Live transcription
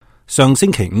上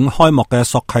星期五開幕嘅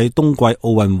索契冬季奧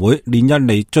運會連日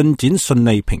嚟進展順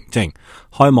利平靜。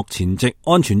開幕前夕，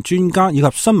安全專家以及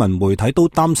新聞媒體都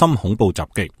擔心恐怖襲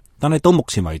擊，但係到目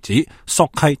前為止，索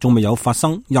契仲未有發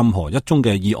生任何一宗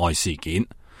嘅意外事件。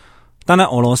但係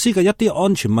俄羅斯嘅一啲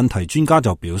安全問題專家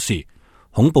就表示，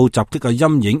恐怖襲擊嘅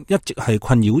陰影一直係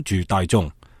困擾住大眾。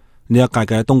呢一屆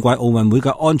嘅冬季奧運會嘅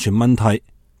安全問題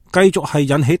繼續係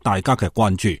引起大家嘅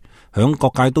關注，響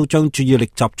各界都將注意力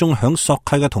集中響索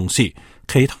契嘅同時，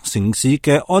其他城市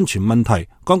嘅安全問題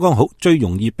剛剛好最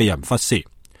容易被人忽視。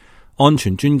安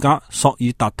全專家索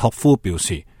爾達托夫表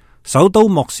示，首都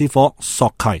莫斯科、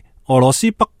索契、俄羅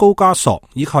斯北高加索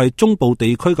以及係中部地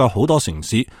區嘅好多城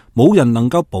市，冇人能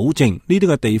夠保證呢啲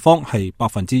嘅地方係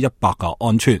100%嘅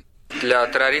安全。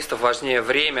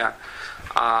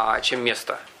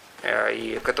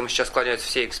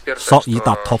索爾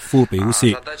達托夫表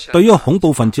示，對於恐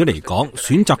怖分子嚟講，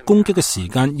選擇攻擊嘅時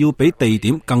間要比地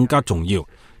點更加重要。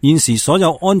現時所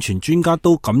有安全專家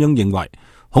都咁樣認為，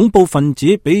恐怖分子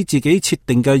俾自己設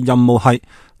定嘅任務係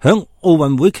響奧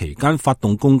運會期間發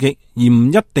動攻擊，而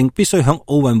唔一定必須響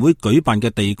奧運會舉辦嘅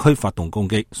地區發動攻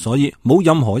擊。所以冇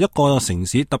任何一個城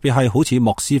市，特別係好似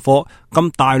莫斯科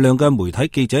咁大量嘅媒體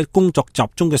記者工作集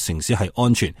中嘅城市係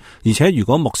安全。而且如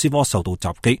果莫斯科受到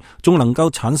襲擊，仲能夠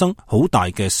產生好大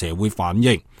嘅社會反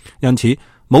應。因此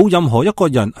冇任何一個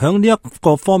人響呢一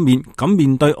個方面敢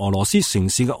面對俄羅斯城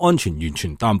市嘅安全完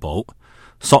全擔保。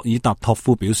索爾達托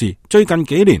夫表示，最近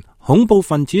幾年恐怖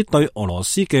分子對俄羅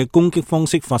斯嘅攻擊方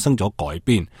式發生咗改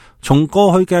變，從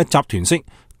過去嘅集團式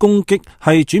攻擊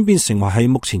係轉變成為係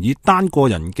目前以單個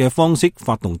人嘅方式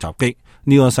發動襲擊，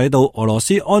呢個使到俄羅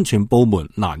斯安全部門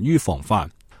難於防範。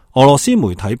俄羅斯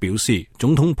媒體表示，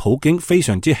總統普京非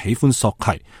常之喜歡索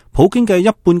契，普京嘅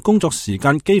一半工作時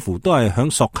間幾乎都係響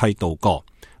索契度過。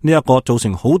呢一個造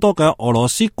成好多嘅俄羅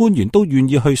斯官員都願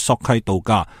意去索契度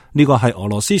假，呢個係俄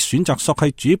羅斯選擇索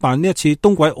契主辦呢一次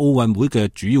冬季奧運會嘅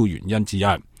主要原因之一。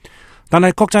但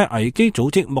係國際危機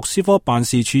組織莫斯科辦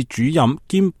事處主任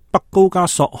兼北高加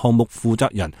索項目負責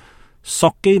人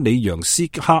索基里揚斯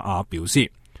卡亞表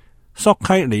示，索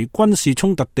契離軍事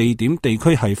衝突地點地區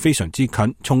係非常之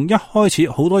近，從一開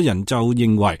始好多人就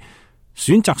認為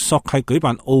選擇索契舉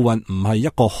辦奧運唔係一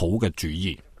個好嘅主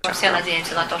意。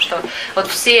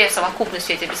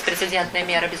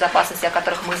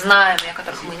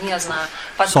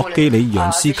索基里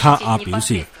揚斯卡亞表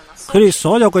示，佢哋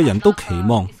所有嘅人都期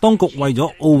望當局為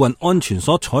咗奧運安全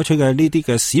所採取嘅呢啲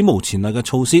嘅史無前例嘅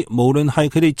措施，無論係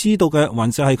佢哋知道嘅，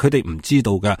還是係佢哋唔知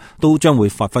道嘅，都將會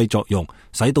發揮作用，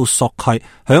使到索契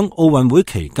響奧運會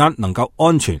期間能夠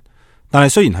安全。但係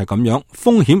雖然係咁樣，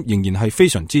風險仍然係非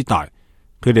常之大。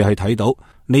佢哋係睇到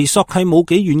離索契冇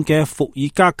幾遠嘅伏爾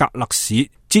加格勒市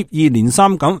接二連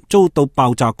三咁遭到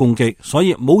爆炸攻擊，所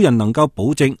以冇人能夠保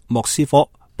證莫斯科、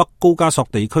北高加索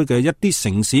地區嘅一啲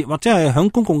城市或者係響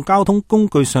公共交通工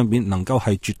具上面能夠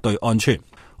係絕對安全。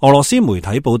俄羅斯媒體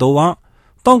報道話，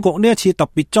當局呢一次特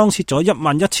別裝設咗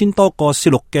11000多個攝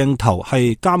錄鏡頭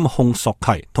係監控索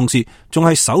契，同時仲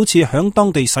係首次響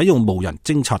當地使用無人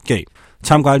偵察機。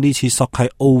參加呢次索契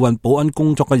奧運保安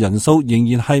工作嘅人數仍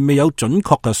然係未有準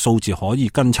確嘅數字可以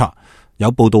跟查。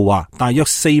有報道話，大約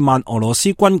4萬俄羅斯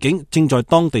軍警正在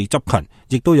當地執勤，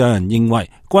亦都有人認為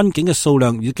軍警嘅數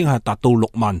量已經係達到6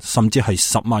萬，甚至係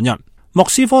10萬人。莫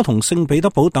斯科同聖彼得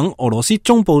堡等俄羅斯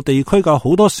中部地區嘅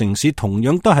好多城市同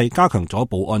樣都係加強咗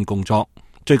保安工作。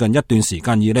最近一段時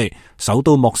間以嚟，首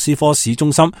都莫斯科市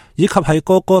中心以及係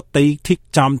各個地鐵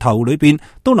站頭裏邊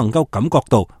都能夠感覺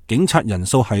到警察人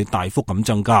數係大幅咁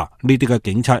增加。呢啲嘅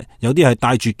警察有啲係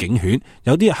帶住警犬，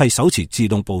有啲係手持自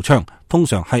動步槍，通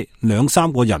常係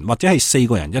2-3個人或者係4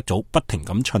個人一組，不停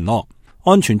咁巡邏。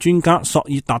安全專家索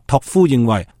爾達托夫認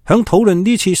為，響討論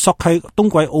呢次索契冬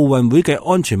季奧運會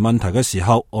嘅安全問題嘅時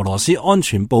候，俄羅斯安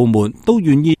全部門都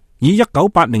願意以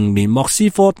1980年莫斯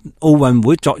科奧運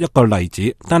會作一個例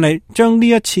子，但係將呢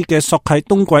一次嘅索契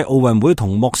冬季奧運會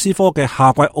同莫斯科嘅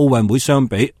夏季奧運會相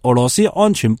比，俄羅斯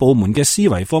安全部門嘅思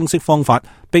維方式方法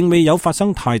並未有發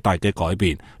生太大嘅改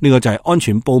變。呢個就係安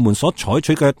全部門所採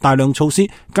取嘅大量措施，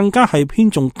更加係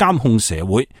偏重監控社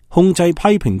會，控制批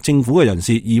評政府嘅人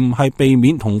士，而唔係避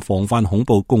免同防範恐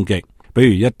怖攻擊。比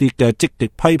如一啲嘅積極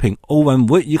批評奧運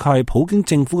會以及係普京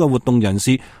政府嘅活動人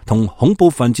士，同恐怖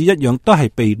分子一樣，都係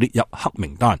被列入黑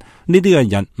名單。呢啲嘅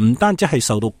人唔單止係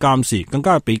受到監視，更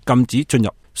加係被禁止進入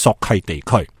索契地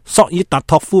區。索爾達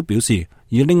托夫表示，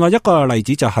而另外一個例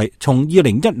子就係從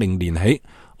2010年起，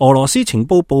俄羅斯情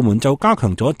報部門就加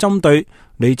強咗針對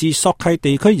嚟自索契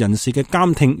地區人士嘅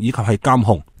監聽以及係監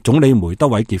控。總理梅德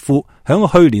韋傑夫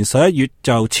響去年11月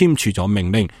就簽署咗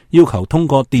命令，要求通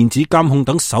過電子監控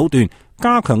等手段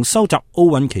加強收集奧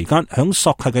運期間響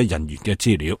索契嘅人員嘅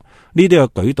資料。呢啲嘅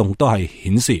舉動都係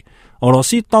顯示俄羅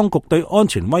斯當局對安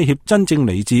全威脅真正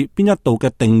嚟自邊一度嘅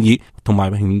定義同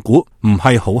埋評估唔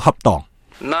係好恰當。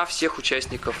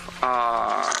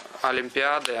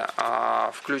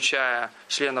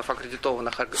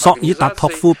索爾達托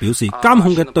夫表示，監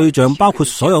控嘅對象包括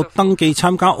所有登記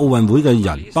參加奧運會嘅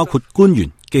人，包括官員、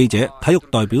記者、體育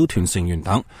代表團成員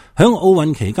等。響奧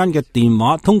運期間嘅電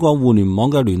話、通過互聯網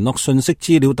嘅聯絡信息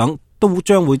資料等，都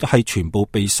將會係全部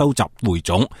被收集匯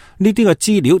總。呢啲嘅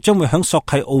資料將會喺索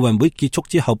契奧運會結束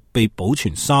之後被保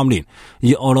存3年，而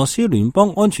俄羅斯聯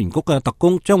邦安全局嘅特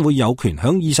工將會有權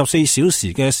喺24小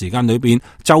時嘅時間裏邊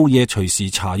晝夜隨時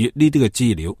查閱呢啲嘅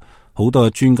資料。好多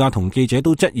嘅專家同記者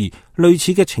都質疑類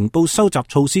似嘅情報收集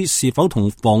措施是否同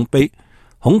防備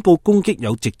恐怖攻擊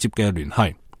有直接嘅聯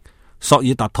繫。索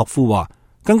爾達托夫話，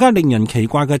更加令人奇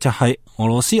怪嘅就係俄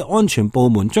羅斯安全部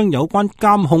門將有關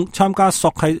監控參加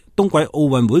索契冬季奧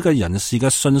運會嘅人士嘅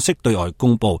信息對外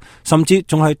公布，甚至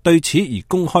仲係對此而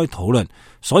公開討論。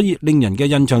所以令人嘅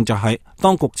印象就係，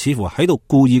當局似乎喺度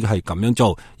故意係咁樣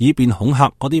做，以便恐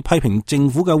嚇嗰啲批評政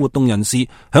府嘅活動人士，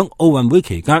響奧運會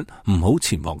期間唔好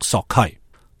前往索契。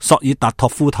索爾達托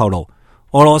夫透露，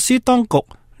俄羅斯當局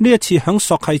呢一次響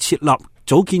索契設立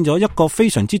組建咗一個非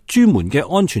常之專門嘅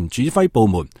安全指揮部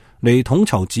門，嚟統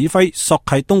籌指揮索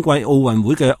契冬季奧運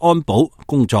會嘅安保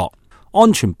工作、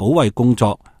安全保衛工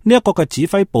作。呢一個嘅指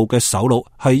揮部嘅首腦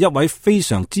係一位非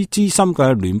常之資深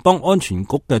嘅聯邦安全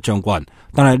局嘅將軍，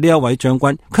但係呢一位將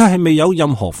軍佢係未有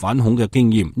任何反恐嘅經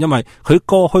驗，因為佢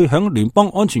過去響聯邦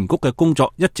安全局嘅工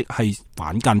作一直係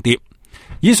反間諜。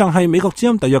以上係美國之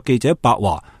音特約記者白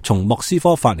華從莫斯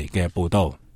科發嚟嘅報道。